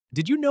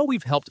Did you know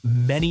we've helped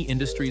many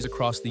industries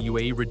across the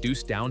UAE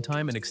reduce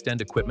downtime and extend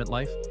equipment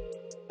life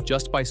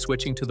just by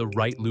switching to the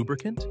right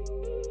lubricant?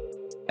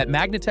 At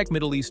Magnatech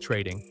Middle East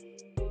Trading,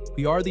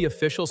 we are the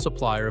official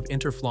supplier of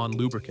Interflon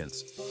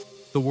lubricants,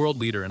 the world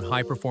leader in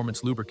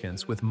high-performance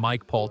lubricants with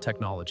Mike Paul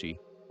technology.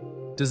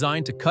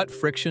 Designed to cut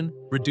friction,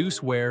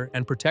 reduce wear,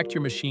 and protect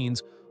your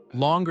machines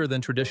longer than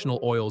traditional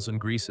oils and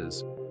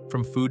greases.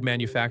 From food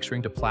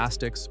manufacturing to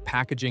plastics,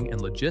 packaging, and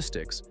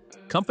logistics,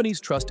 companies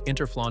trust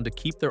Interflon to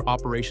keep their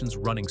operations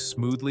running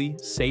smoothly,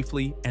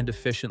 safely, and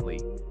efficiently.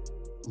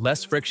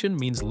 Less friction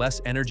means less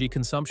energy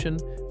consumption,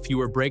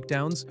 fewer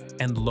breakdowns,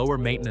 and lower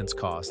maintenance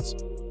costs.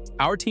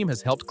 Our team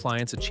has helped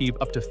clients achieve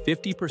up to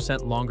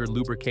 50% longer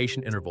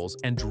lubrication intervals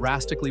and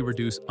drastically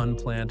reduce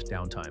unplanned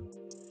downtime.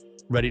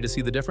 Ready to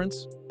see the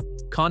difference?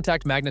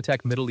 Contact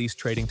Magnatech Middle East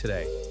Trading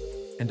today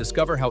and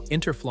discover how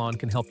Interflon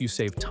can help you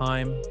save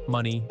time,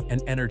 money,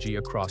 and energy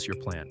across your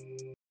plant.